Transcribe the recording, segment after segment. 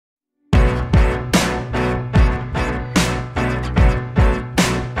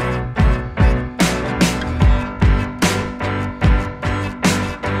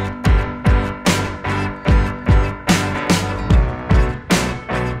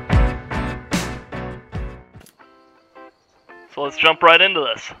So let's jump right into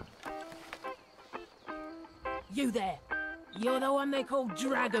this. You there. You're the one they call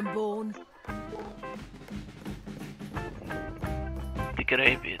Dragonborn. The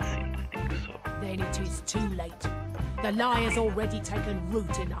Greybeard seemed to think so. Then it is too late. The lie has already taken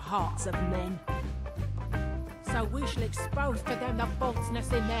root in the hearts of men. So we shall expose to them the falseness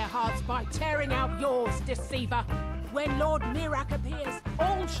in their hearts by tearing out yours, deceiver. When Lord Mirak appears,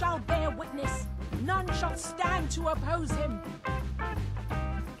 all shall bear witness. None shall stand to oppose him.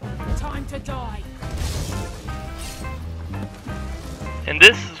 Time to die. And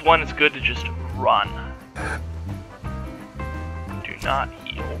this is when it's good to just run. Do not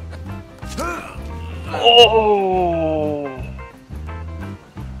heal. Oh!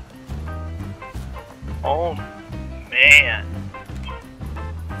 Oh, man.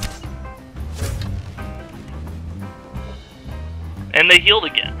 And they healed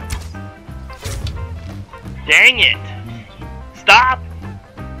again. Dang it! Stop!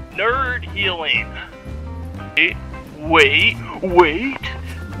 Nerd healing! Wait,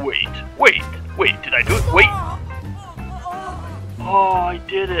 did I do it? Wait! Oh, I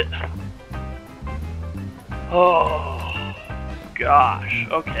did it! Oh, gosh,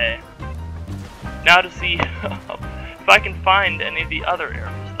 okay. Now to see if I can find any of the other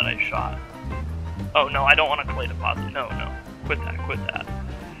arrows that I shot. Oh, no, I don't want a clay deposit. No. Quit that.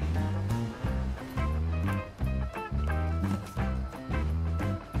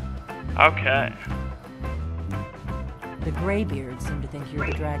 Okay. The Greybeards seem to think you're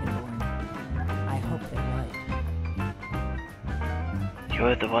the Dragonborn. I hope they're right.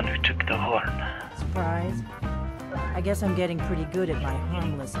 You're the one who took the horn. Surprise? I guess I'm getting pretty good at my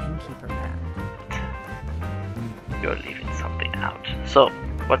harmless innkeeper pact. You're leaving something out. So,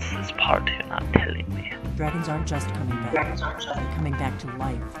 what's this part you're not telling me? Dragons aren't just coming back. They're coming back to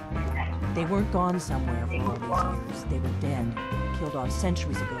life. They weren't gone somewhere for all these years. They were dead, killed off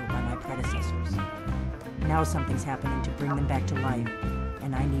centuries ago by my predecessors. Now something's happening to bring them back to life,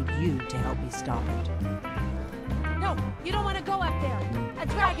 and I need you to help me stop it. No, you don't want to go up there. A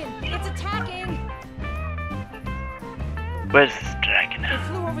dragon, it's attacking. Where's this dragon? It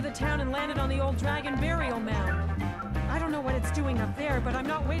flew over the town and landed on the old dragon burial mound. I don't know what it's doing up there, but I'm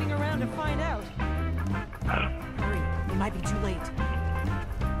not waiting around to find out. Hurry, it might be too late.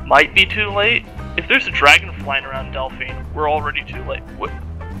 Might be too late? If there's a dragon flying around Delphine, we're already too late. What?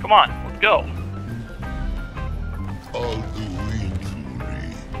 Come on, let's go.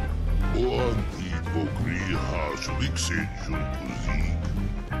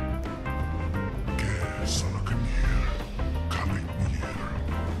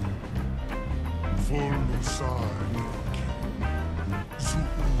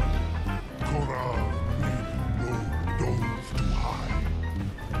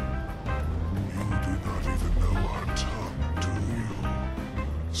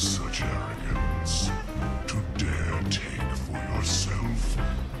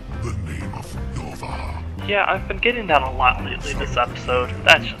 Yeah, I've been getting that a lot lately this episode.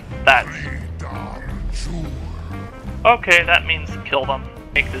 That's okay, that means kill them.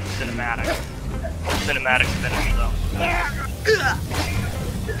 Make this cinematic. Cinematic finish though.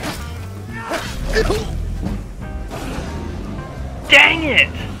 Dang it!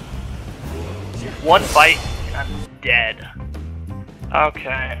 One bite and I'm dead.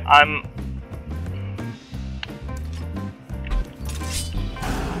 Okay,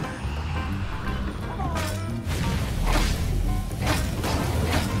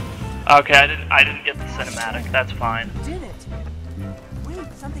 Okay, I didn't get the cinematic. That's fine. Did it?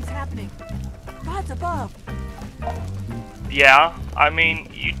 Wait, something's happening. God's above. Yeah, I mean,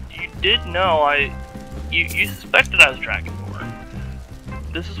 you did know you suspected I was Dragonborn.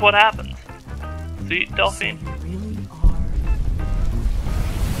 This is what happens. See, Delphine? So you really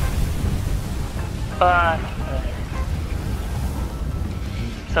are.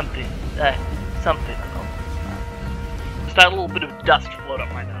 Something. Just had a little bit of dust float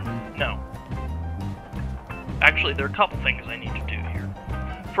up my nose. No. Actually, there are a couple things I need to do here.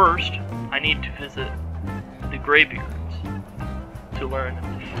 First, I need to visit the Greybeards to learn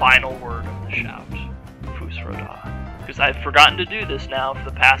the final word of the shout, Fusroda. Because I've forgotten to do this now for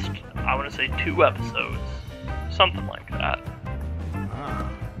the past, I want to say, 2 episodes. Something like that. Ah,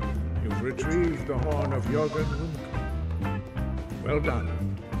 you've retrieved the horn of Jorgen. Well done.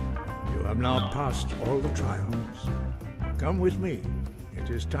 You have now passed all the trials. Come with me. It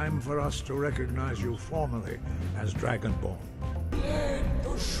is time for us to recognize you formally as Dragonborn.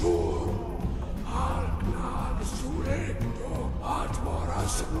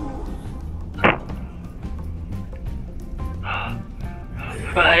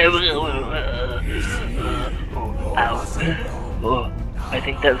 Oh, I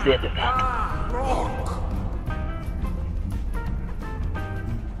think that was the end of that.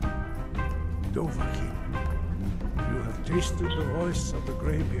 Dovahkiin, you have tasted the voice of the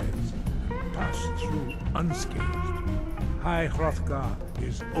Greybeards and passed through unscathed. High Hrothgar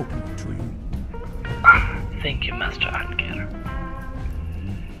is open to you. Thank you, Master Anger.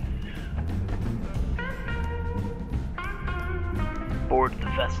 Board the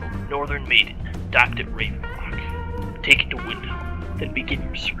vessel Northern Maiden, docked at Raven Rock. Take it to Windhelm, then begin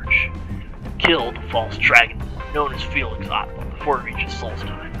your search. Kill the false dragon known as Felix Otto before it reaches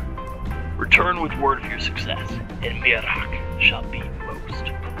Solstheim. Return with word of your success, and Mirak shall be most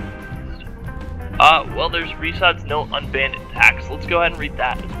pleased. Well, there's Rhyssad's note unbanded tax. Let's go ahead and read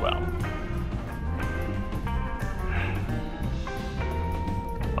that as well.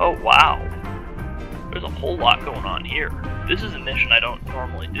 Oh, wow. There's a whole lot going on here. This is a mission I don't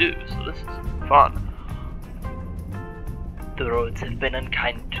normally do, so this is fun. The roads have been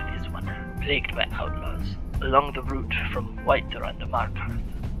unkind to this one, plagued by outlaws, along the route from Whiterun to Markarth.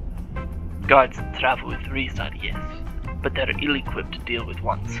 Guards travel with Rhysad, yes, but they're ill-equipped to deal with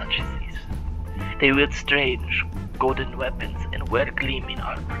one such as these. They wield strange, golden weapons and wear gleaming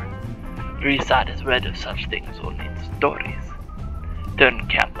armor. Rhysad has read of such things only in stories. Their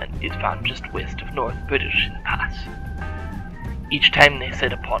encampment is found just west of North British Pass. Each time they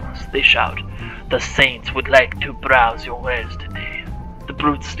set upon us, they shout, "The Saints would like to browse your wares today." The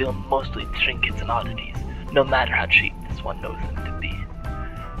brutes steal mostly trinkets and oddities, no matter how cheap this one knows them to be.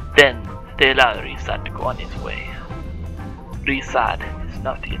 Then, they allow Rhysad to go on his way. Rhysad is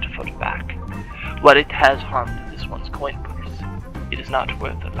not yet fought back. While it has harmed this one's coin purse, it is not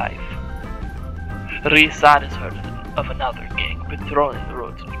worth a life. Rhysad has heard of another gang patrolling the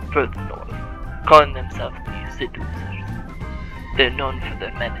roads further north, calling themselves the Seducers. They're known for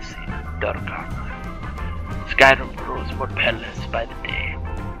their menacing, dark armor. Skyrim grows more perilous by the day.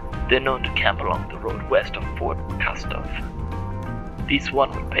 They're known to camp along the road west of Fort Kastov. This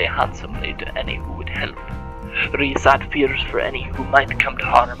one would pay handsomely to any who would help. Rhysad fears for any who might come to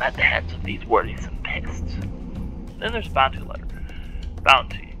harm at the hands of these worrisome pests. Then there's Bounty Letter.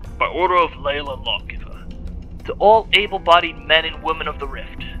 Bounty, by order of Layla Lawgiver. To all able-bodied men and women of the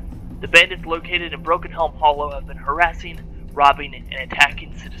Rift, the bandits located in Broken Helm Hollow have been harassing, robbing, and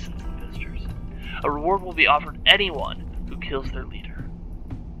attacking citizens and visitors. A reward will be offered anyone who kills their leader.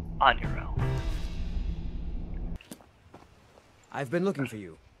 On your own. I've been looking for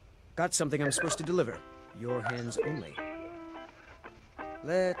you. Got something I'm supposed to deliver. Your hands only.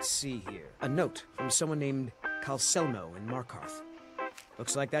 Let's see here. A note from someone named Calselmo in Markarth.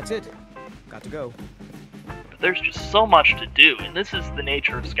 Looks like that's it. Got to go. But there's just so much to do, and this is the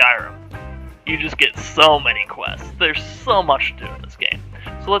nature of Skyrim. You just get so many quests. There's so much to do in this game.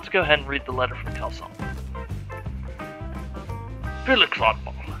 So let's go ahead and read the letter from Calselmo. Felix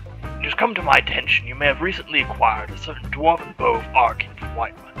Oddball, it has come to my attention you may have recently acquired a certain dwarven bow of Arkin from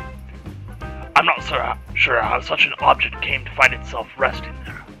Whiterun. I'm not sure how such an object came to find itself resting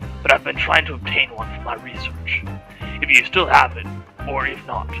there, but I've been trying to obtain one from my research. If you still have it, or if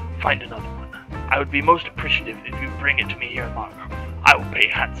not, find another one. I would be most appreciative if you bring it to me here in Markarth. I will pay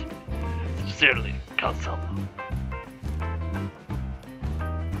handsomely. Sincerely, Calselmo.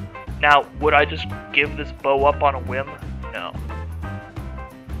 Now, would I just give this bow up on a whim? No.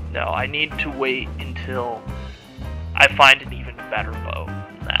 No, I need to wait until I find an even better bow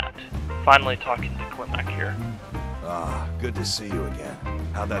than that. Finally talking to Klimek here. Ah, good to see you again.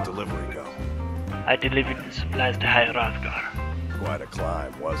 How'd that delivery go? I delivered the supplies to High Hrothgar. Quite a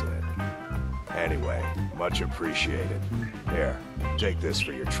climb, wasn't it? Anyway, much appreciated. Here, take this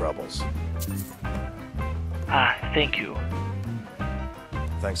for your troubles. Ah, thank you.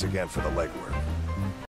 Thanks again for the legwork.